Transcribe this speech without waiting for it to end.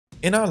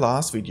In our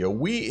last video,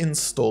 we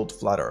installed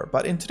Flutter,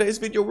 but in today's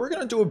video, we're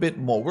going to do a bit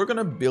more. We're going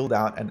to build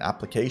out an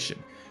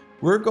application.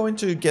 We're going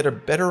to get a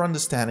better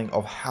understanding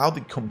of how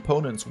the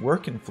components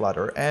work in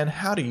Flutter and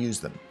how to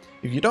use them.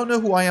 If you don't know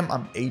who I am,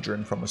 I'm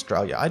Adrian from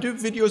Australia. I do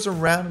videos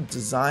around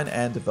design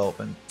and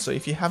development, so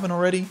if you haven't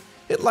already,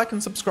 hit like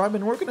and subscribe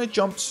and we're going to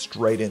jump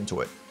straight into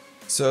it.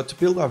 So to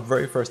build our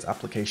very first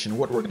application,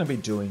 what we're going to be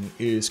doing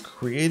is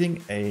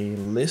creating a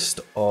list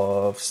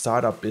of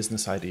startup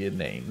business idea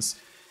names.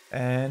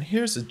 And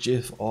here's a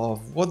GIF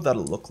of what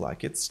that'll look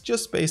like. It's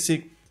just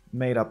basic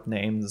made up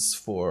names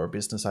for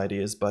business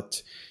ideas,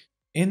 but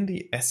in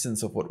the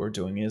essence of what we're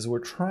doing is we're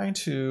trying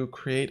to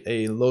create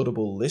a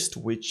loadable list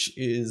which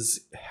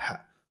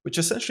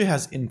essentially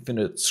has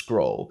infinite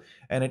scroll,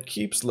 and it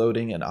keeps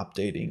loading and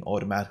updating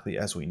automatically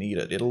as we need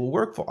it. It'll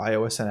work for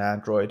iOS and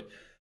Android,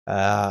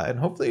 and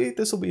hopefully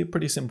this will be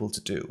pretty simple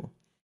to do.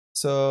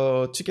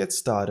 So to get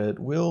started,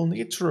 we'll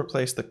need to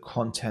replace the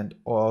content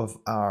of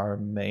our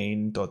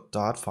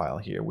main.dart file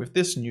here with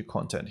this new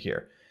content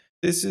here.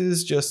 This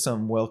is just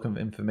some welcome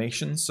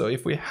information. So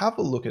if we have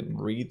a look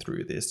and read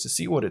through this to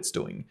see what it's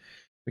doing,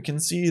 we can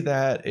see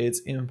that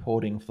it's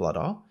importing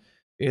Flutter.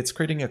 It's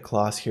creating a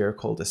class here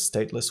called a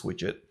stateless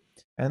widget.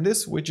 And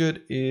this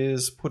widget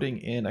is putting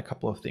in a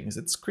couple of things.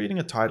 It's creating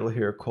a title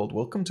here called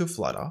Welcome to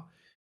Flutter.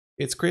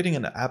 It's creating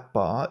an app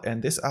bar,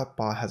 and this app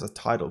bar has a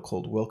title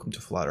called Welcome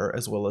to Flutter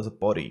as well as a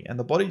body, and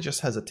the body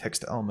just has a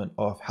text element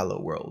of Hello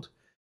World.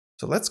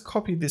 So let's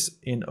copy this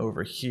in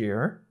over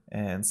here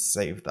and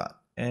save that.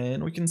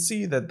 And we can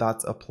see that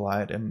that's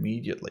applied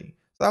immediately.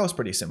 So that was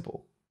pretty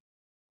simple.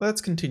 Let's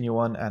continue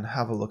on and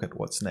have a look at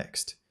what's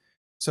next.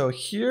 So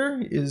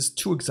here is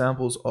two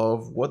examples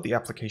of what the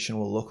application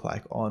will look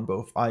like on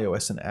both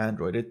iOS and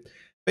Android. It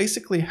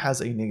basically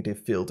has a native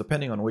field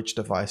depending on which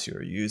device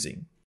you're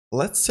using.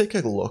 Let's take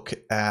a look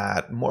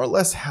at more or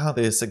less how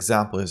this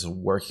example is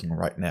working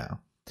right now.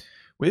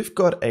 We've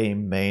got a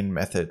main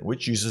method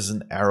which uses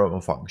an arrow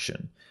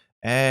function,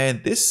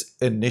 and this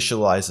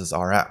initializes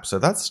our app. So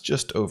that's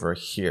just over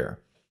here.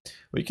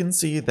 We can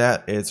see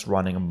that it's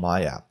running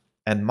my app,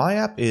 and my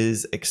app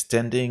is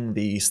extending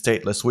the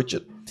stateless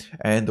widget,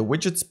 and the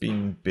widget's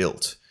being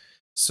built.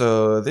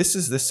 So this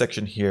is this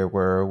section here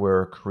where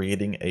we're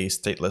creating a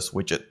stateless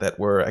widget that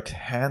we're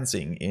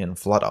enhancing in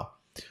Flutter.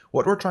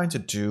 What we're trying to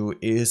do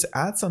is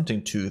add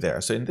something to there.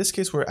 So in this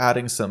case, we're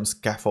adding some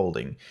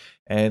scaffolding,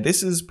 and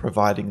this is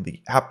providing the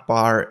app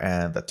bar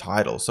and the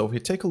title. So if you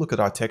take a look at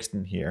our text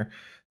in here,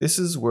 this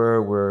is where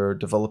we're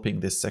developing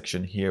this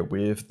section here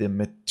with the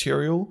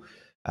material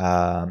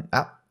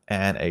app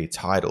and a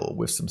title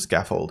with some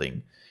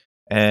scaffolding.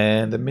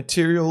 And the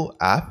material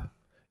app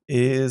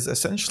is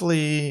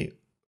essentially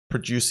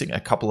producing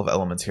a couple of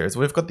elements here. So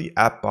we've got the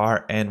app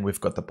bar and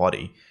we've got the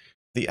body.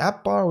 The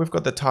app bar, we've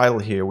got the title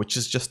here, which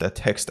is just a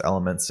text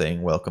element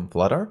saying Welcome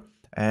Flutter.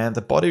 And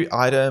the body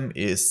item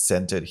is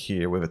centered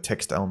here with a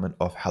text element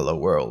of Hello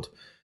World.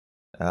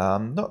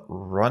 I'm not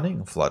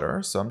running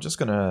Flutter, so I'm just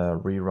going to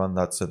rerun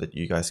that so that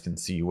you guys can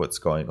see what's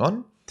going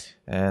on.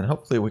 And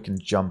hopefully we can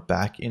jump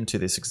back into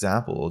this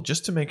example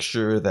just to make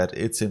sure that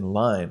it's in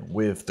line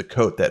with the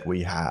code that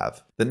we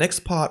have. The next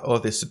part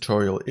of this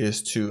tutorial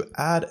is to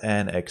add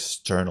an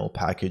external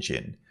package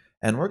in.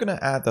 And we're going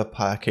to add the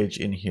package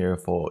in here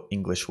for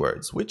English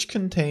words, which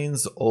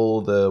contains all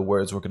the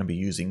words we're going to be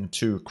using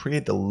to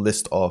create the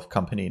list of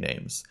company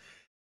names.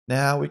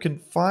 Now we can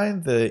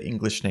find the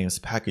English names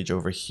package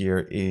over here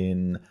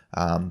in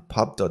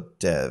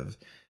pub.dev.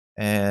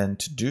 And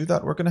to do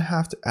that, we're going to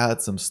have to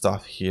add some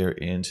stuff here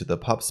into the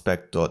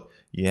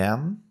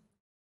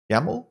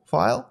pubspec.yaml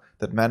file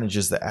that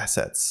manages the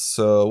assets.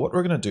 So what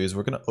we're going to do is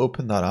we're going to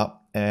open that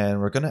up and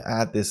we're going to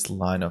add this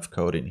line of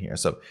code in here.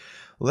 So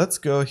let's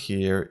go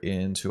here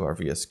into our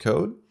VS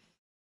Code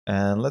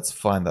and let's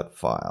find that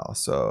file.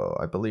 So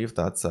I believe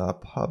that's a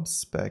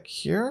pubspec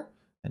here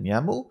and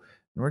YAML.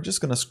 And we're just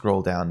going to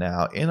scroll down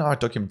now. In our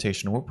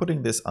documentation, we're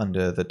putting this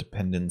under the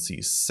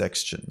dependencies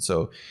section.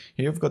 So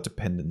here we've got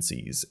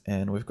dependencies,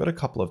 and we've got a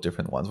couple of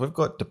different ones. We've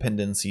got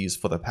dependencies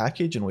for the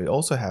package, and we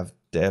also have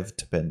dev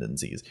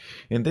dependencies.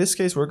 In this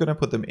case, we're going to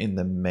put them in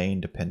the main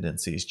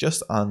dependencies,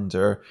 just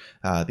under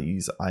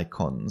these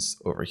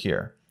icons over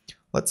here.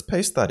 Let's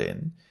paste that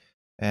in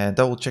and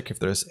double check if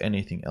there's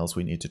anything else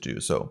we need to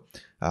do. So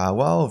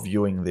while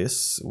viewing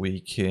this, we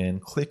can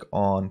click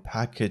on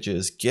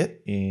packages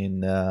get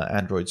in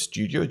Android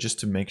Studio just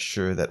to make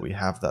sure that we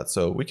have that.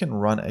 So we can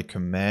run a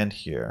command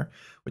here,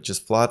 which is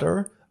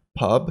flutter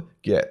pub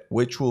get,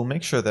 which will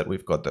make sure that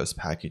we've got those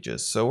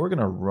packages. So we're going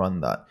to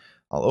run that.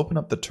 I'll open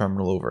up the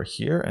terminal over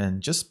here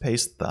and just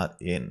paste that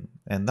in,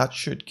 and that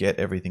should get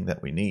everything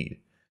that we need.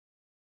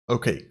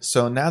 Okay,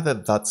 so now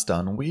that that's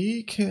done,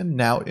 we can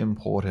now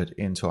import it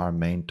into our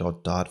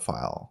main.dart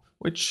file,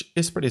 which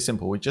is pretty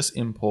simple. We just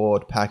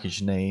import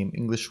package name,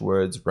 English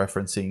words,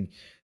 referencing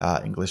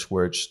English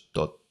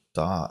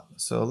words.dart.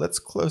 So let's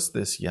close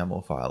this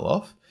YAML file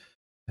off,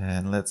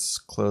 and let's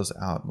close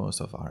out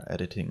most of our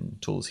editing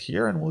tools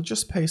here, and we'll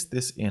just paste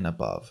this in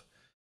above.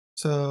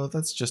 So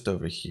that's just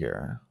over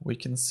here. We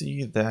can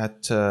see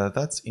that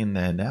that's in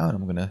there now, and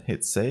I'm going to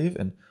hit save,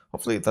 and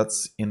hopefully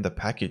that's in the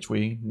package.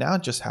 We now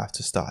just have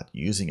to start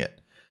using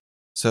it.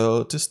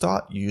 So to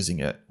start using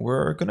it,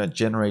 we're going to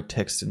generate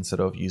text instead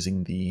of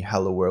using the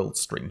hello world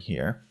string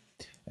here.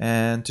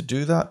 And to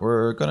do that,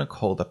 we're going to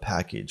call the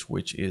package,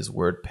 which is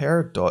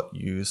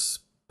wordPair.use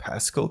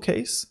Pascal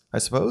case, I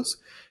suppose.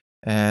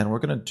 And we're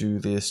going to do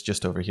this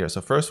just over here.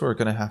 So first we're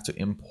going to have to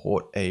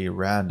import a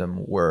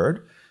random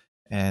word,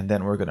 and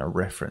then we're going to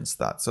reference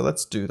that. So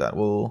let's do that.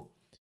 We'll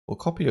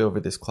copy over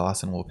this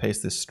class and we'll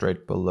paste this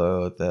straight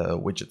below the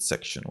widget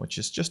section, which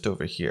is just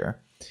over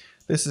here.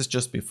 This is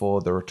just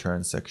before the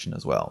return section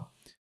as well.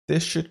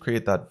 This should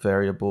create that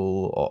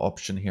variable or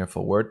option here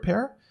for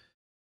wordPair.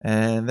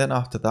 And then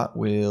after that,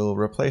 we'll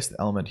replace the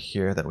element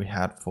here that we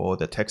had for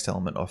the text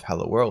element of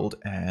hello world,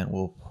 and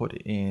we'll put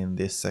in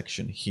this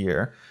section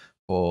here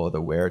for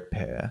the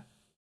wordPair.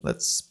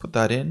 Let's put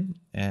that in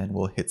and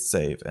we'll hit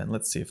save, and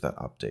let's see if that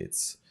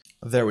updates.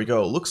 There we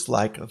go. Looks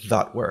like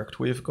that worked.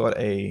 We've got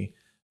a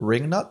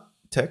ring nut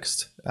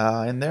text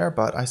in there,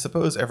 but I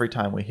suppose every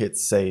time we hit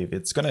save,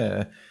 it's going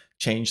to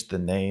change the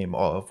name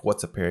of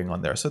what's appearing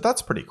on there. So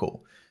that's pretty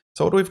cool.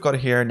 So what we've got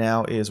here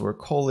now is we're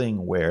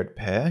calling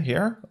wordPair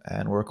here,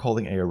 and we're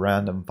calling a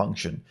random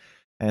function.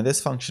 And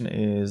this function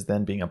is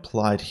then being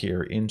applied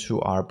here into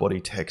our body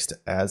text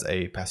as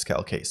a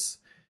Pascal case.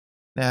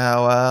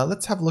 Now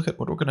let's have a look at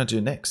what we're going to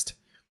do next.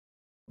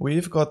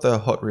 We've got the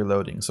hot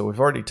reloading, so we've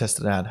already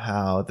tested out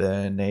how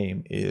the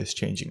name is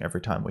changing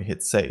every time we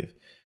hit save.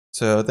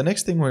 So the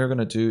next thing we're going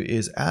to do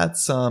is add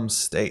some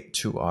state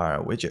to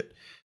our widget.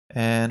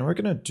 And we're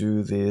going to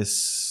do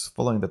this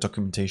following the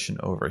documentation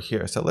over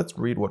here. So let's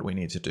read what we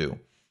need to do.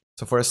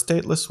 So for a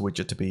stateless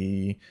widget to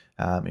be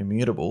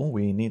immutable,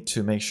 we need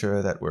to make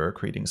sure that we're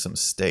creating some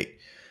state.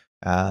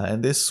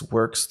 And this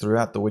works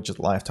throughout the widget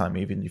lifetime,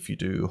 even if you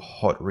do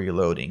hot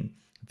reloading.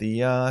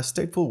 The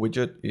stateful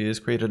widget is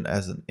created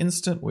as an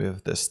instant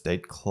with the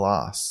state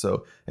class.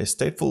 So a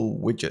stateful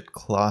widget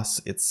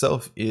class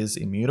itself is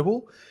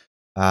immutable,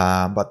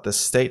 but the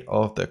state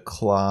of the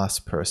class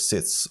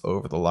persists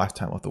over the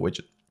lifetime of the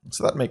widget.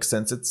 So that makes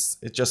sense.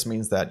 It just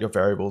means that your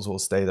variables will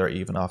stay there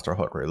even after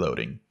hot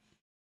reloading.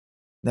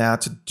 Now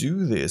to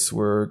do this,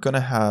 we're going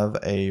to have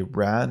a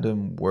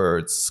random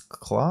words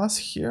class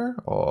here,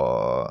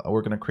 or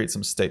we're going to create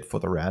some state for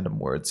the random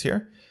words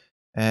here.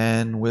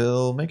 And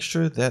we'll make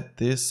sure that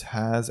this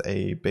has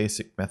a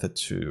basic method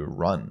to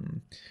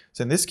run.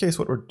 So in this case,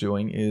 what we're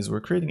doing is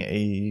we're creating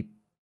a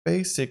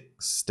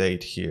basic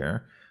state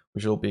here,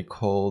 which will be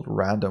called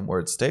random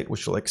word state,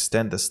 which will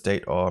extend the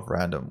state of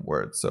random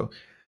words. So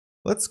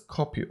let's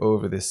copy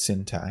over this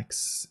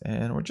syntax,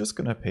 and we're just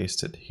going to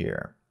paste it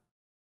here.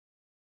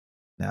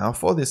 Now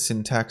for this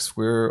syntax,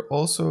 we're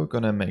also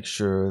going to make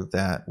sure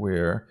that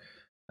we're,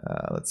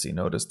 let's see,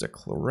 notice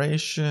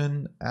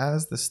declaration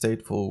as the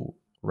stateful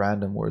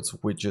random words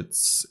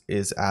widgets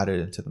is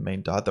added into the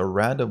main dot. The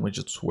random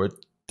widgets word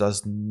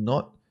doesn't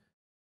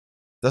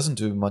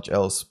do much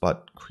else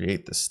but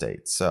create the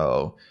state.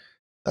 So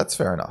that's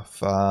fair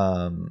enough.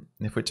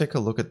 If we take a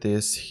look at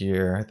this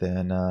here,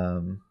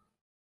 then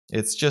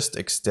it's just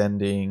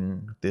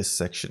extending this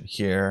section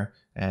here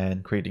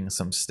and creating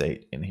some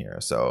state in here.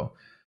 So,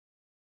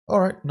 all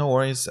right, no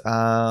worries.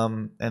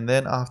 And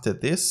then after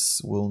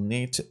this, we'll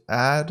need to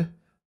add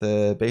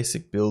the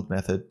basic build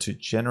method to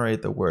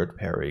generate the word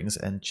pairings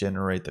and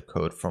generate the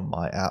code from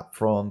my app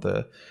from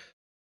the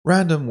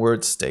random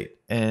word state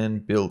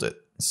and build it.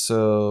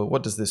 So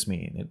what does this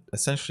mean? It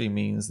essentially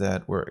means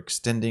that we're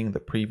extending the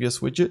previous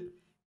widget,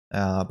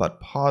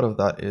 but part of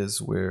that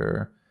is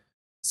we're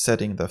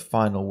setting the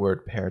final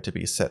word pair to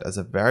be set as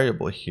a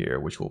variable here,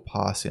 which will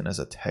pass in as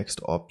a text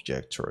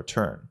object to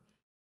return.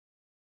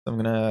 So I'm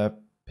going to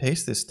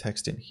paste this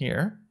text in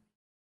here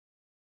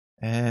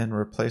and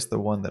replace the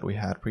one that we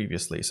had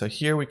previously. So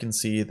here we can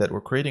see that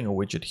we're creating a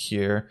widget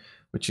here,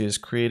 which is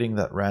creating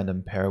that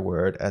random pair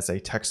word as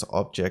a text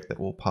object that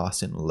will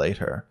pass in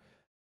later.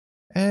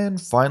 And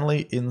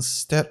finally,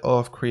 instead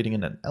of creating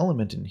an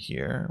element in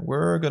here,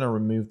 we're going to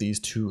remove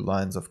these two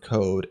lines of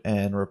code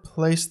and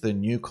replace the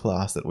new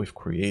class that we've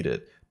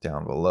created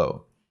down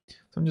below. So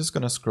I'm just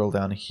going to scroll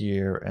down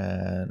here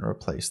and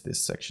replace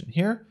this section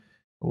here.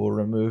 We'll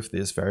remove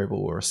this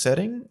variable we're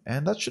setting,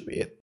 and that should be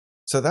it.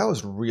 So that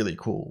was really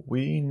cool.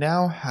 We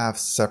now have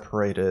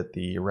separated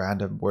the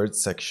random word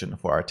section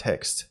for our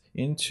text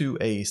into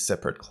a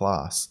separate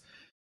class.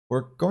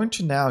 We're going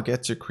to now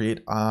get to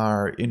create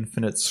our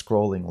infinite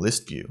scrolling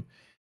list view.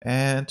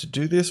 And to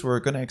do this, we're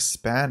going to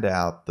expand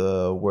out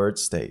the word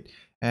state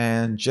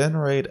and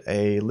generate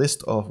a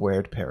list of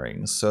word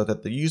pairings so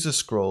that the user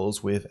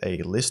scrolls with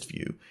a list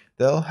view.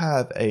 They'll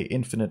have an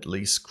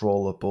infinitely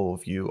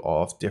scrollable view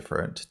of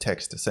different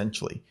text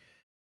essentially.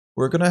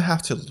 We're going to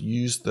have to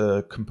use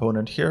the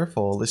component here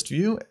for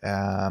ListView,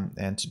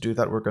 and to do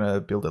that, we're going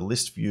to build a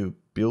ListView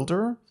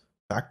builder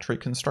factory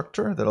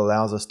constructor that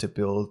allows us to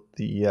build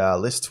the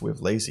list with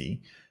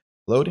lazy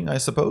loading, I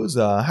suppose.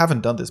 I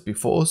haven't done this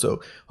before,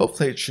 so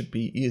hopefully it should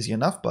be easy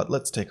enough, but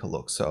let's take a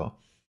look. So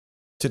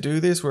To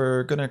do this,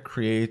 we're going to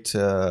create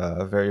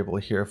a variable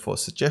here for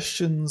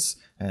suggestions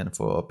and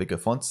for bigger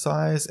font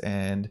size.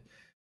 And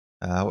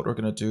what we're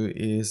going to do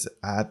is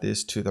add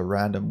this to the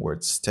random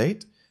word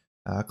state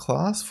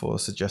class for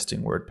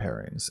suggesting word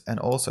pairings, and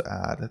also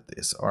add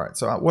this. All right,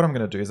 so what I'm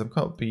going to do is I'm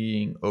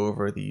copying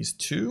over these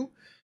two,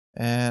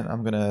 and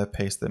I'm going to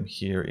paste them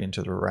here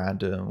into the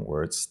random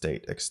word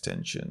state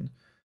extension.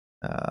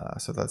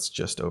 So that's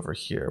just over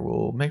here.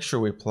 We'll make sure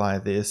we apply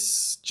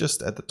this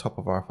just at the top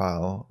of our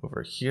file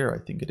over here.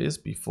 I think it is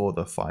before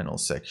the final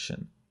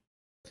section.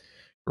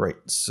 Great.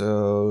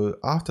 So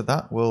after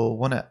that, we'll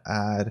want to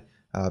add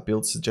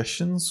build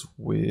suggestions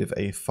with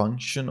a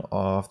function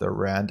of the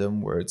random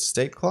word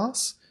state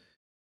class.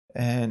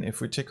 And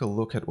if we take a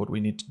look at what we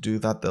need to do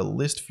that, the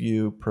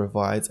ListView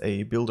provides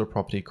a builder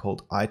property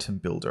called item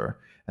builder.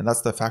 And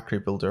that's the factory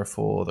builder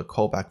for the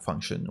callback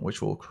function,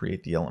 which will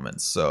create the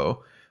elements.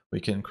 So we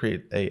can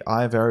create a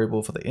I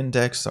variable for the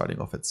index starting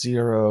off at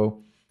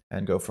 0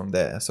 and go from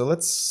there. So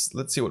let's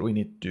see what we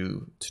need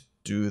to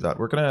do that.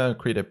 We're going to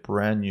create a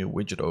brand new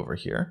widget over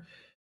here.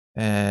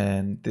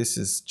 And this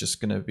is just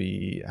going to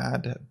be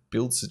add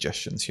build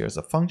suggestions here as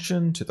a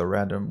function to the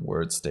random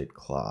word state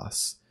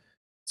class.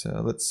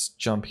 So let's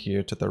jump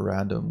here to the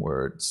random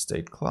word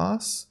state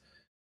class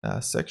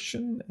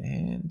section.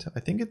 And I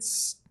think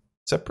it's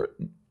separate.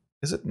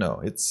 Is it? No,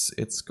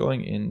 it's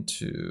going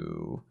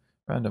into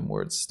random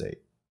word state.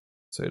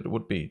 So it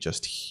would be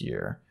just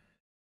here.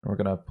 And we're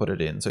going to put it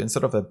in. So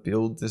instead of a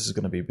build, this is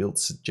going to be build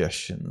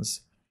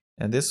suggestions.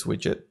 And this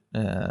widget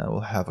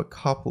will have a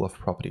couple of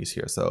properties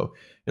here. So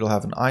it'll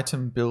have an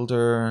item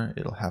builder.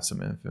 It'll have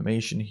some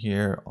information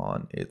here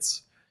on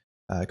its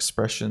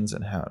expressions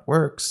and how it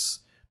works.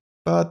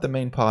 But the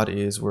main part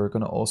is we're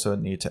going to also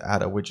need to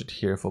add a widget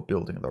here for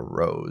building the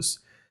rows.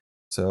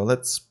 So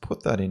let's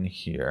put that in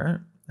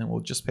here, and we'll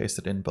just paste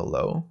it in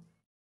below.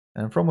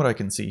 And from what I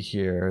can see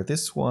here,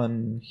 this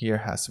one here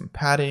has some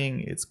padding.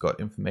 It's got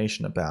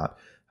information about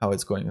how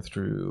it's going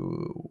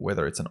through,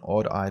 whether it's an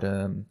odd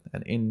item,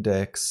 an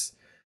index.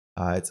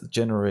 It's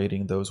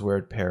generating those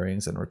word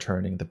pairings and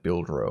returning the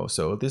build row.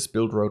 So this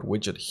build row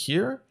widget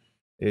here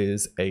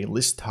is a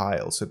list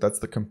tile. So that's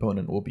the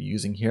component we'll be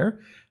using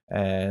here.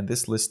 And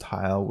this list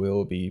tile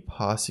will be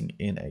passing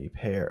in a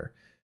pair.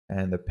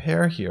 And the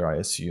pair here, I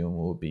assume,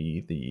 will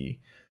be the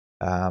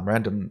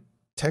random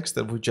text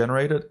that we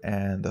generated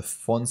and the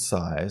font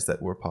size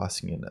that we're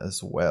passing in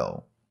as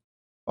well.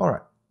 All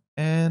right.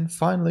 And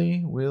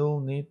finally, we'll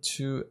need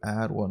to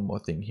add one more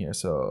thing here.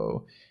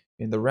 So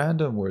in the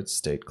random word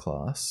state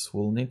class,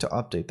 we'll need to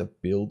update the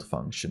build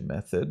function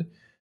method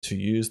to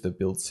use the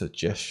build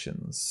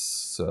suggestions.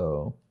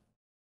 So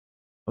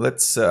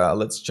let's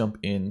jump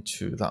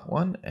into that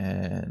one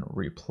and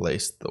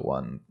replace the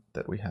one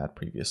that we had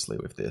previously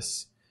with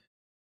this.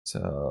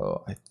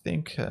 So I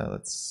think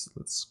let's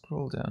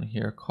scroll down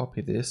here, copy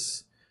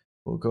this.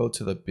 We'll go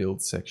to the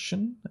build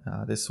section.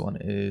 This one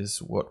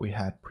is what we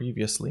had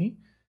previously.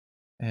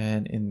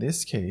 And in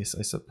this case,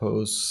 I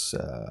suppose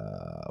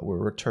we're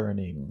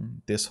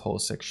returning this whole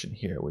section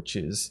here, which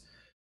is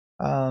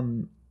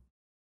the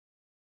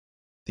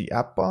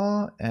app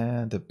bar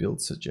and the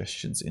build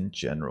suggestions in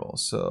general.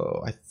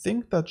 So I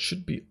think that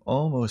should be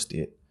almost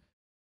it.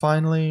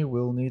 Finally,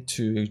 we'll need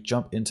to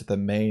jump into the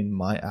main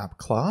MyApp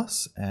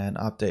class and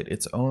update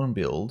its own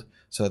build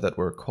so that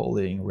we're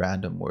calling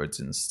random words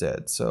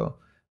instead. So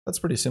that's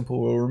pretty simple.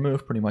 We'll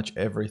remove pretty much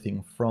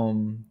everything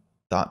from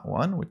that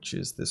one, which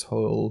is this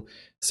whole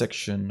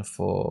section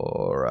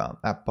for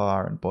app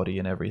bar and body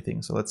and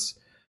everything. So let's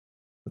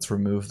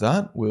remove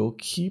that. We're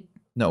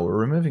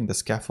removing the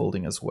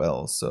scaffolding as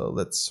well. So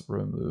let's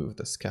remove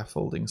the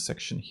scaffolding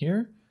section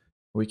here.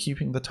 Are we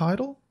keeping the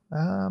title?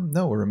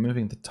 No, we're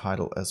removing the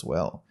title as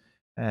well.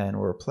 And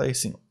we're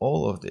replacing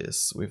all of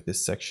this with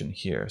this section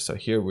here. So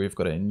here we've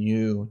got a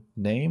new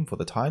name for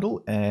the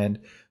title, and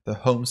the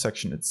home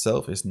section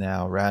itself is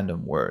now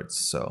random words.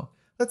 So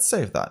let's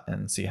save that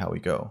and see how we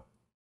go.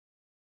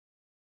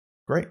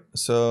 Great,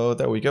 so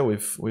there we go.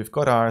 We've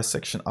got our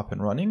section up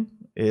and running.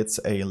 It's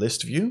a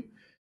list view.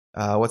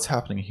 What's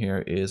happening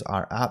here is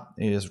our app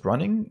is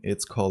running.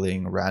 It's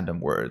calling random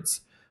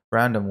words.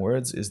 Random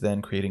words is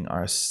then creating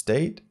our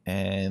state,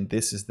 and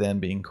this is then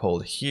being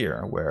called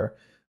here, where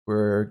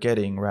we're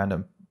getting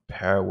random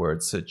pair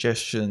word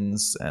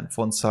suggestions and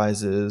font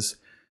sizes.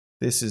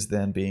 This is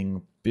then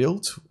being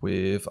built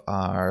with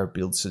our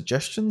build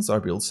suggestions. Our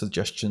build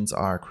suggestions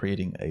are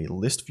creating a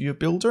list view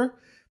builder,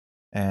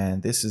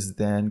 and this is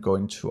then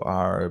going to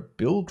our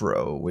build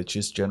row, which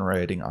is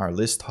generating our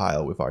list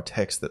tile with our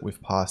text that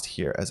we've passed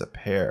here as a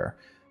pair.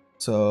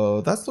 So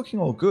that's looking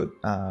all good.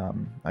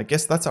 I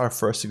guess that's our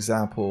first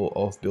example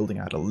of building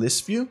out a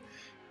list view.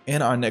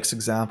 In our next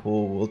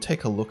example, we'll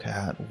take a look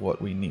at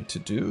what we need to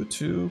do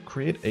to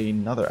create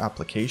another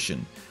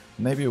application.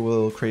 Maybe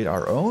we'll create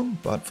our own,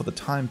 but for the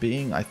time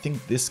being, I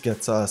think this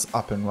gets us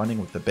up and running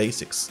with the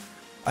basics.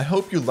 I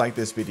hope you liked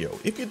this video.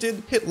 If you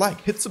did, hit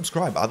like, hit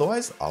subscribe.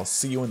 Otherwise, I'll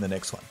see you in the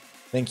next one.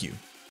 Thank you.